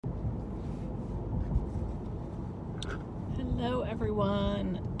Hello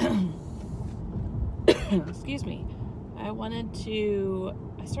everyone. Excuse me.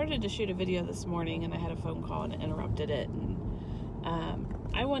 I started to shoot a video this morning and I had a phone call and it interrupted it. And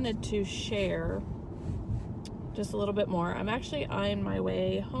I wanted to share just a little bit more. I'm actually on my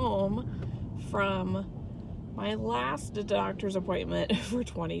way home from my last doctor's appointment for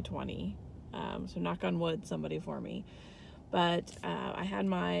 2020. So knock on wood, somebody for me. But I had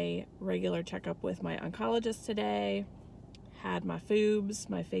my regular checkup with my oncologist today. Had my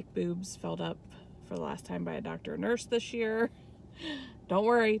fake boobs filled up for the last time by a doctor or nurse this year. Don't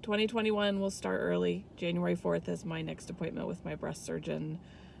worry, 2021 will start early. January 4th is my next appointment with my breast surgeon,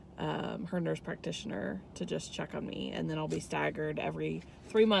 her nurse practitioner, to just check on me. And then I'll be staggered every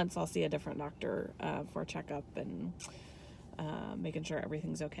 3 months. I'll see a different doctor for a checkup and making sure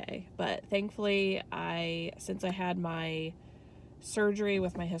everything's okay. But thankfully, since I had my surgery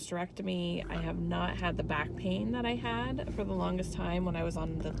with my hysterectomy, I have not had the back pain that I had for the longest time when I was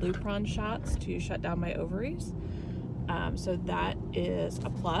on the Lupron shots to shut down my ovaries. So that is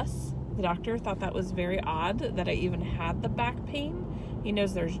a plus. The doctor thought that was very odd that I even had the back pain. He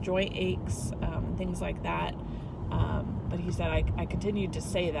knows there's joint aches, things like that. But he said I continued to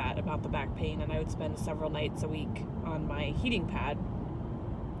say that about the back pain, and I would spend several nights a week on my heating pad.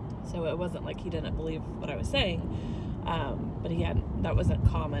 So it wasn't like he didn't believe what I was saying. But that wasn't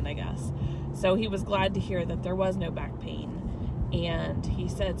common, I guess. So he was glad to hear that there was no back pain. And he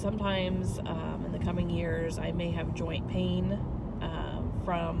said sometimes in the coming years I may have joint pain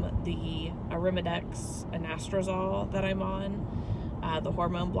from the Arimidex anastrozole that I'm on, the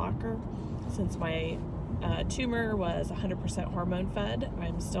hormone blocker. Since my tumor was 100% hormone fed,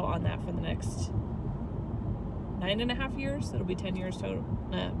 I'm still on that for the next 9.5 years. It'll be 10 years total.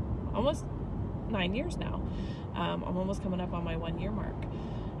 Almost 9 years now. I'm almost coming up on my 1 year mark.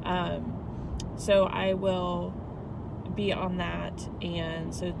 So I will be on that,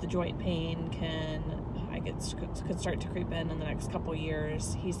 and so the joint pain could start to creep in the next couple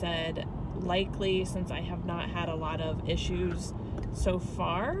years. He said likely, since I have not had a lot of issues so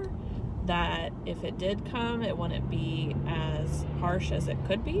far, that if it did come, it wouldn't be as harsh as it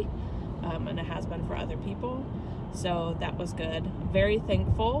could be, and it has been for other people. So that was good. Very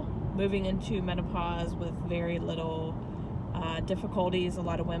thankful. Moving into menopause with very little difficulties. A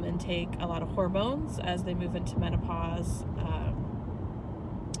lot of women take a lot of hormones as they move into menopause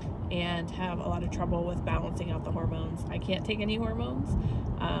and have a lot of trouble with balancing out the hormones. I can't take any hormones,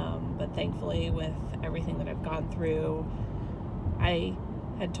 but thankfully with everything that I've gone through, I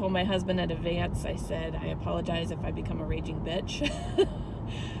had told my husband in advance, I said, I apologize if I become a raging bitch.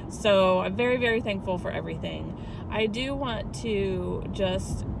 So I'm very, very thankful for everything. I do want to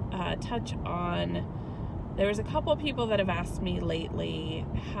just touch on, there's a couple of people that have asked me lately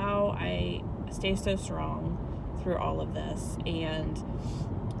how I stay so strong through all of this, and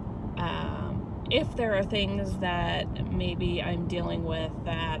if there are things that maybe I'm dealing with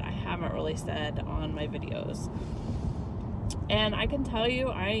that I haven't really said on my videos. And I can tell you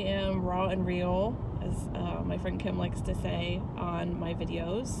I am raw and real, as my friend Kim likes to say on my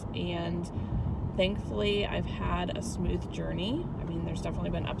videos, and thankfully I've had a smooth journey. I mean, there's definitely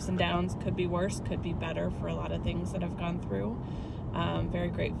been ups and downs, could be worse, could be better for a lot of things that I've gone through. Very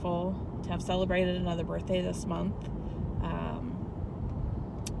grateful to have celebrated another birthday this month.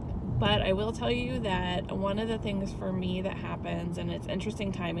 But I will tell you that one of the things for me that happens, and it's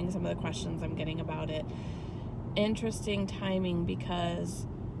interesting timing, some of the questions I'm getting about it, interesting timing, because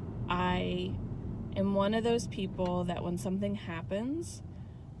I am one of those people that when something happens,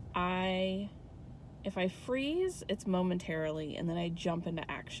 if I freeze, it's momentarily, and then I jump into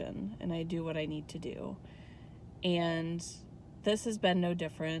action and I do what I need to do. And this has been no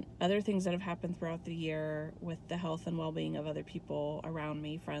different. Other things that have happened throughout the year with the health and well-being of other people around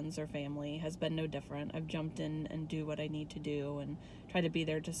me, friends or family, has been no different. I've jumped in and do what I need to do and try to be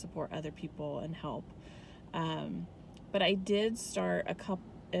there to support other people and help. But I did start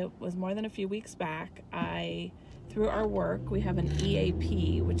it was more than a few weeks back. Through our work, we have an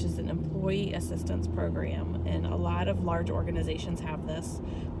EAP, which is an employee assistance program, and a lot of large organizations have this.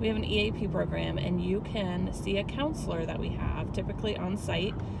 We have an EAP program, and you can see a counselor that we have, typically on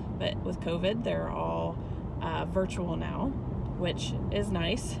site, but with COVID, they're all virtual now, which is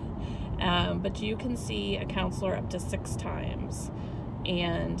nice. But you can see a counselor up to 6 times,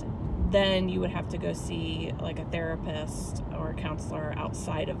 and then you would have to go see like a therapist or a counselor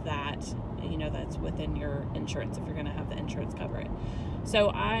outside of that, that's within your insurance if you're going to have the insurance cover it.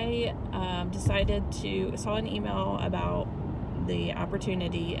 So I saw an email about the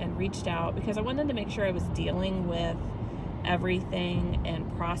opportunity and reached out because I wanted to make sure I was dealing with everything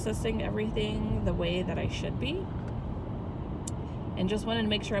and processing everything the way that I should be. and just wanted to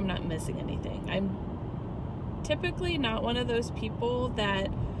make sure I'm not missing anything. I'm typically not one of those people that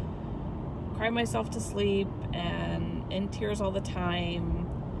cry myself to sleep and in tears all the time.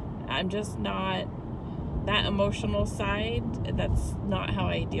 I'm just not that emotional side. That's not how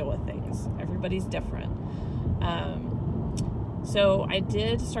I deal with things. Everybody's different. So I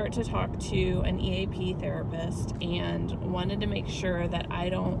did start to talk to an EAP therapist and wanted to make sure that I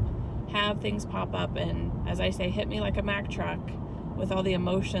don't have things pop up and, as I say, hit me like a Mack truck with all the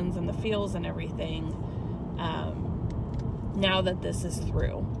emotions and the feels and everything, now that this is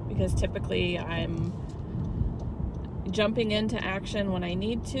through. Because typically I'm jumping into action when I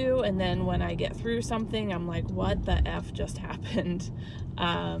need to, and then when I get through something, I'm like, what the F just happened?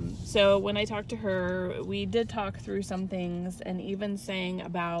 So when I talked to her, we did talk through some things, and even saying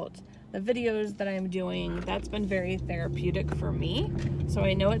about the videos that I'm doing, that's been very therapeutic for me. So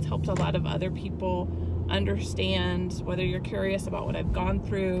I know it's helped a lot of other people understand, whether you're curious about what I've gone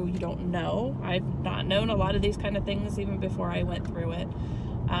through, you don't know. I've not known a lot of these kind of things even before I went through it.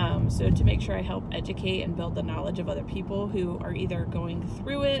 So to make sure I help educate and build the knowledge of other people who are either going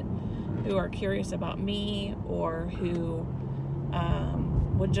through it, who are curious about me, or who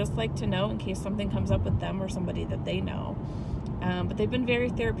would just like to know in case something comes up with them or somebody that they know. But they've been very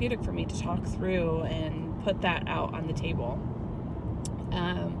therapeutic for me to talk through and put that out on the table.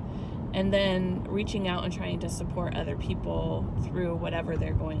 And then reaching out and trying to support other people through whatever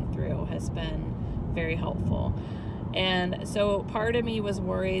they're going through has been very helpful. And so part of me was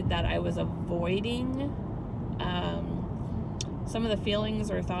worried that I was avoiding some of the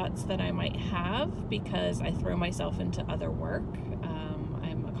feelings or thoughts that I might have because I throw myself into other work.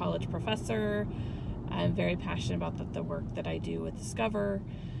 I'm a college professor. I'm very passionate about the work that I do with Discover.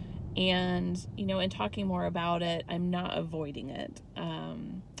 And, you know, in talking more about it, I'm not avoiding it.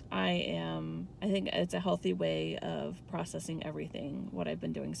 I think it's a healthy way of processing everything, what I've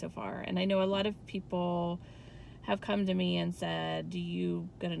been doing so far. And I know a lot of people have come to me and said, do you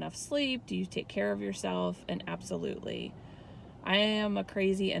get enough sleep? Do you take care of yourself? And absolutely. I am a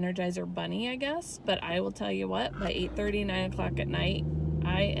crazy Energizer bunny, I guess, but I will tell you what, by 8:30, 9 o'clock at night,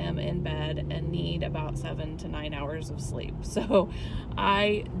 I am in bed and need about 7 to 9 hours of sleep. So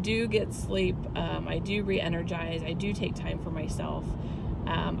I do get sleep. I do re-energize. I do take time for myself.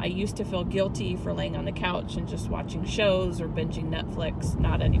 I used to feel guilty for laying on the couch and just watching shows or binging Netflix.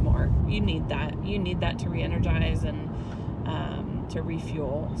 Not anymore. You need that. You need that to re-energize and to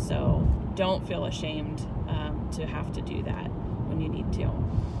refuel. So don't feel ashamed to have to do that when you need to.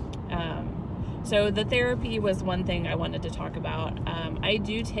 So the therapy was one thing I wanted to talk about. I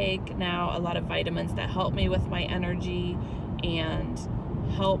do take now a lot of vitamins that help me with my energy and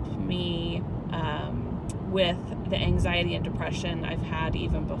help me with the anxiety and depression I've had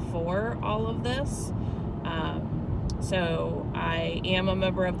even before all of this. So I am a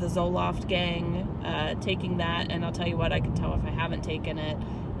member of the Zoloft gang, taking that, and I'll tell you what, I can tell if I haven't taken it,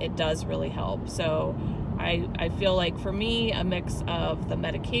 it does really help. So I feel like for me, a mix of the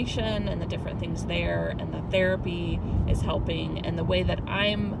medication and the different things there and the therapy is helping, and the way that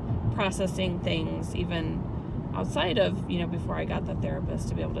I'm processing things, even outside of, you know, before I got the therapist,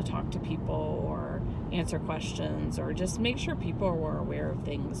 to be able to talk to people or answer questions or just make sure people were aware of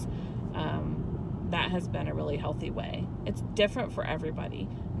things. That has been a really healthy way. It's different for everybody.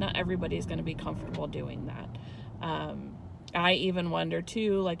 Not everybody is going to be comfortable doing that. I even wonder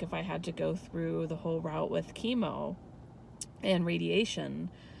too, like if I had to go through the whole route with chemo and radiation,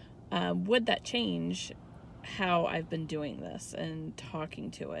 would that change how I've been doing this and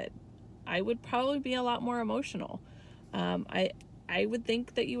talking to it? I would probably be a lot more emotional. I would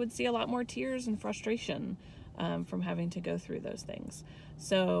think that you would see a lot more tears and frustration from having to go through those things.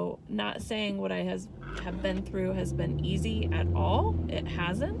 So not saying what I have been through has been easy at all. It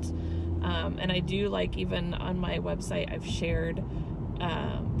hasn't. And I do, like, even on my website, I've shared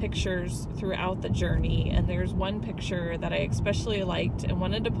pictures throughout the journey. And there's one picture that I especially liked and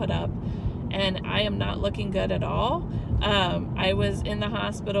wanted to put up. And I am not looking good at all. I was in the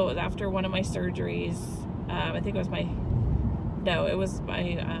hospital. It was after one of my surgeries. I think it was my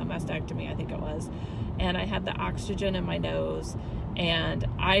mastectomy, I think it was. And I had the oxygen in my nose, and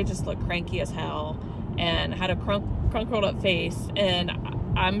I just looked cranky as hell and had a crunkled up face. And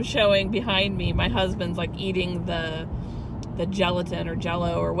I'm showing behind me, my husband's like eating the gelatin or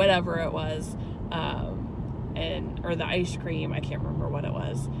jello or whatever it was, or the ice cream. I can't remember what it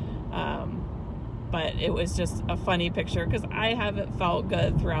was. But it was just a funny picture because I haven't felt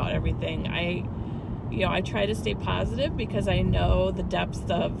good throughout everything. I try to stay positive because I know the depths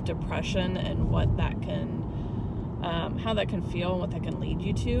of depression and what that can, how that can feel and what that can lead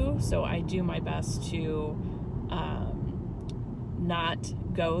you to. So I do my best to not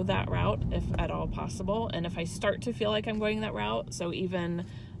go that route if at all possible. And if I start to feel like I'm going that route, so even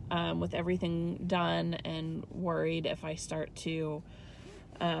with everything done and worried, if I start to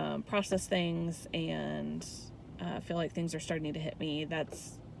process things and feel like things are starting to hit me,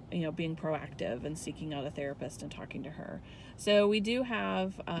 that's, being proactive and seeking out a therapist and talking to her. So we do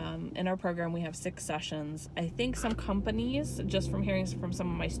have, in our program, we have 6 sessions. I think some companies, just from hearing from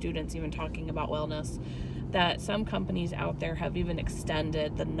some of my students even talking about wellness, that some companies out there have even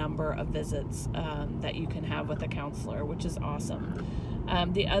extended the number of visits that you can have with a counselor, which is awesome.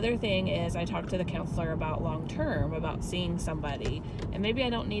 The other thing is I talked to the counselor about long-term, about seeing somebody, and maybe I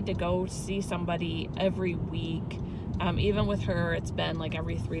don't need to go see somebody every week. Even with her, it's been like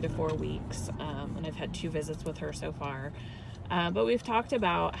every 3 to 4 weeks, and I've had 2 visits with her so far. But we've talked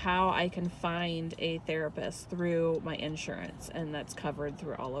about how I can find a therapist through my insurance, and that's covered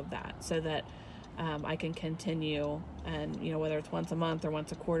through all of that, so that I can continue, and whether it's once a month or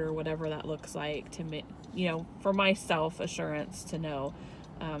once a quarter, whatever that looks like, to for my self assurance to know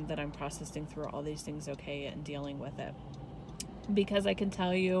that I'm processing through all these things okay and dealing with it. Because I can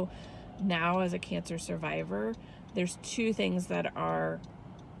tell you now, as a cancer survivor, there's 2 things that are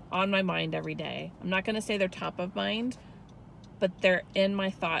on my mind every day. I'm not going to say they're top of mind, but they're in my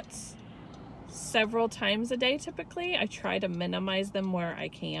thoughts several times a day. Typically, I try to minimize them where I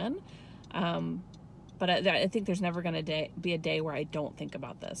can. But I think there's never going to be a day where I don't think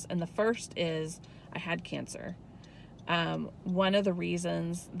about this. And the first is I had cancer. One of the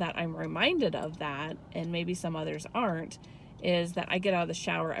reasons that I'm reminded of that, and maybe some others aren't, is that I get out of the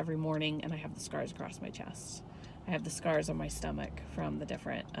shower every morning and I have the scars across my chest. I have the scars on my stomach from the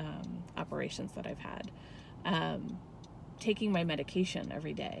different operations that I've had. Taking my medication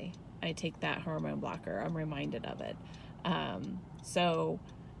every day, I take that hormone blocker. I'm reminded of it. So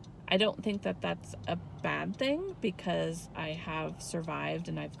I don't think that that's a bad thing, because I have survived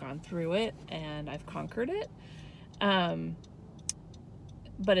and I've gone through it and I've conquered it. But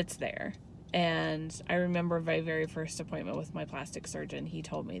it's there. And I remember my very first appointment with my plastic surgeon. He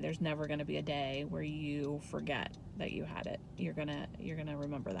told me there's never going to be a day where you forget that you had it. You're gonna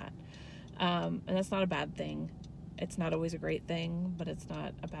remember that. And that's not a bad thing. It's not always a great thing, but it's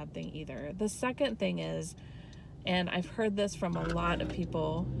not a bad thing either. The second thing is, and I've heard this from a lot of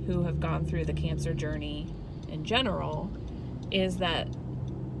people who have gone through the cancer journey in general, is that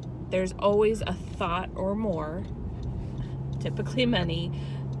there's always a thought or more, typically many,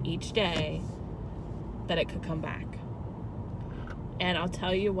 each day, that it could come back. And I'll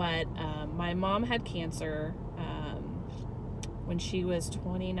tell you what, my mom had cancer when she was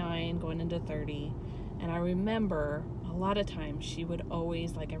 29 going into 30, and I remember a lot of times she would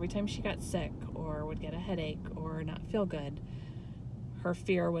always, like, every time she got sick or would get a headache or not feel good, her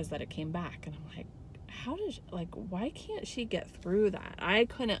fear was that it came back. And I'm like, why can't she get through that? I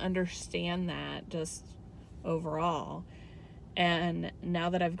couldn't understand that just overall. And now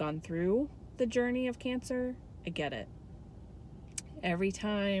that I've gone through the journey of cancer, I get it. Every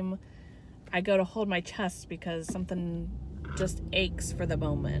time I go to hold my chest because something just aches for the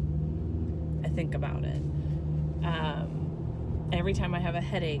moment, I think about it. Every time I have a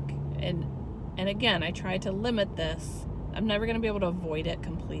headache, and again, I try to limit this. I'm never going to be able to avoid it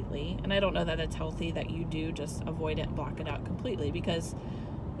completely, and I don't know that it's healthy that you do just avoid it and block it out completely, because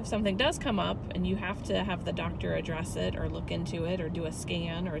if something does come up and you have to have the doctor address it or look into it or do a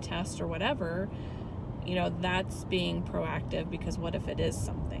scan or a test or whatever, that's being proactive, because what if it is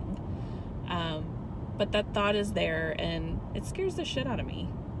something? But that thought is there, and it scares the shit out of me.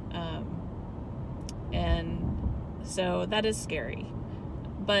 And so that is scary.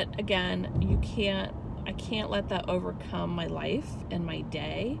 But again, I can't let that overcome my life and my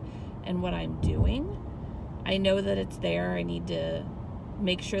day and what I'm doing. I know that it's there. I need to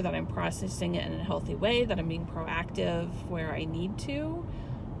make sure that I'm processing it in a healthy way, that I'm being proactive where I need to.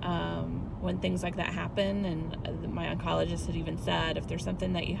 When things like that happen, and my oncologist had even said, if there's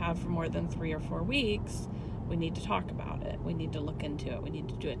something that you have for more than 3 or 4 weeks, we need to talk about it. We need to look into it. We need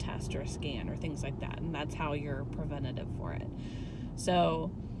to do a test or a scan or things like that. And that's how you're preventative for it.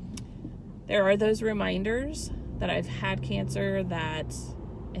 So there are those reminders that I've had cancer, that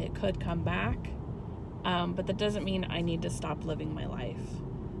it could come back. But that doesn't mean I need to stop living my life.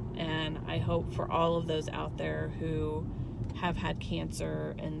 And I hope for all of those out there who have had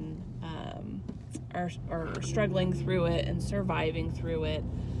cancer and are struggling through it and surviving through it,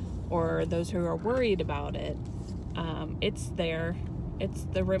 or those who are worried about it, it's there. It's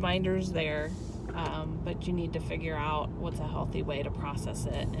the reminder's there, but you need to figure out what's a healthy way to process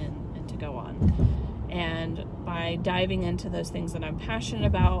it and to go on. And by diving into those things that I'm passionate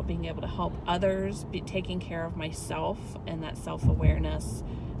about, being able to help others, be taking care of myself and that self-awareness,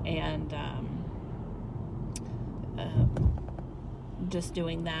 and just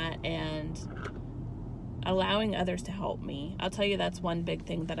doing that and allowing others to help me. I'll tell you, that's one big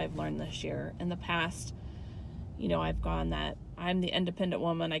thing that I've learned this year. In the past, I've gone that I'm the independent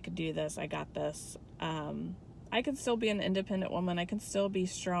woman. I could do this. I got this. I can still be an independent woman. I can still be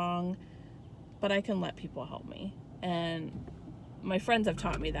strong, but I can let people help me. And my friends have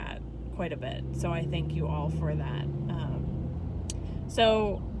taught me that quite a bit. So I thank you all for that.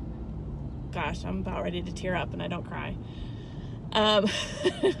 Gosh, I'm about ready to tear up, and I don't cry.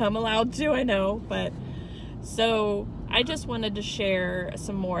 I'm allowed to, I know, but so I just wanted to share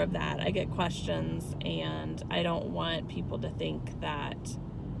some more of that. I get questions, and I don't want people to think that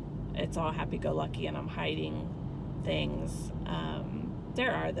it's all happy-go-lucky and I'm hiding things.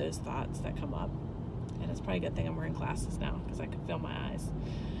 There are those thoughts that come up, and it's probably a good thing I'm wearing glasses now because I can feel my eyes.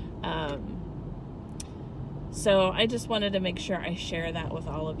 So I just wanted to make sure I share that with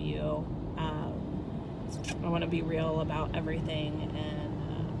all of you. I want to be real about everything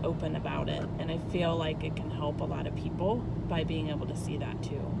and open about it, and I feel like it can help a lot of people by being able to see that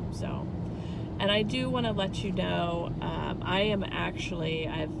too. So, and I do want to let you know, I've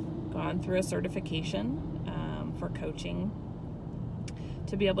gone through a certification for coaching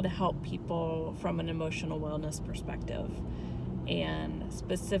to be able to help people from an emotional wellness perspective, and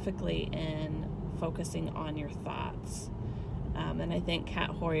specifically in focusing on your thoughts. And I thank Kat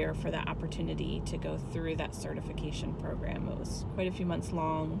Hoyer for that opportunity to go through that certification program. It was quite a few months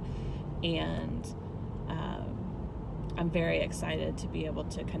long, and I'm very excited to be able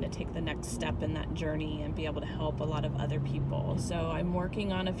to kind of take the next step in that journey and be able to help a lot of other people. So I'm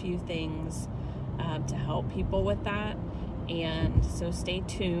working on a few things to help people with that, and so stay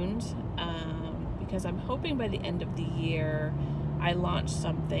tuned, because I'm hoping by the end of the year I launch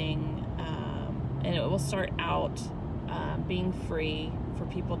something, and it will start out being free for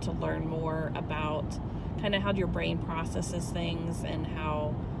people to learn more about kind of how your brain processes things and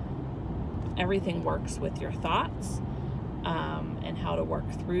how everything works with your thoughts, and how to work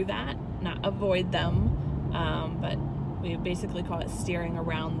through that, not avoid them, but we basically call it steering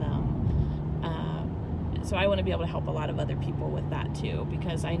around them. So I want to be able to help a lot of other people with that too,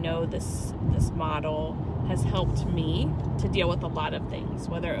 because I know this model has helped me to deal with a lot of things,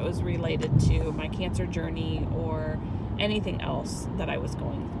 whether it was related to my cancer journey or anything else that I was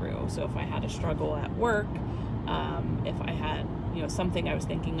going through. So if I had a struggle at work, if I had something I was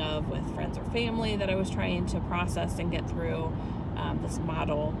thinking of with friends or family that I was trying to process and get through, this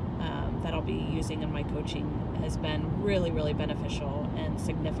model that I'll be using in my coaching has been really, really beneficial and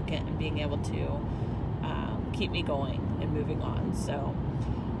significant in being able to keep me going and moving on. So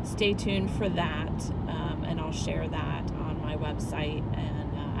stay tuned for that, and I'll share that on my website,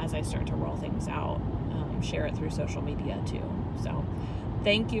 and as I start to roll things out, share it through social media too. So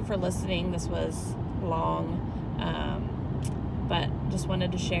thank you for listening. This was long, but just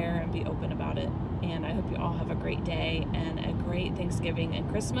wanted to share and be open about it. And I hope you all have a great day and a great Thanksgiving and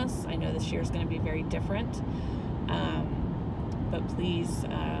Christmas. I know this year is going to be very different, but please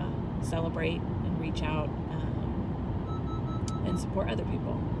celebrate and reach out, and support other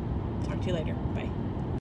people. Talk to you later. Bye.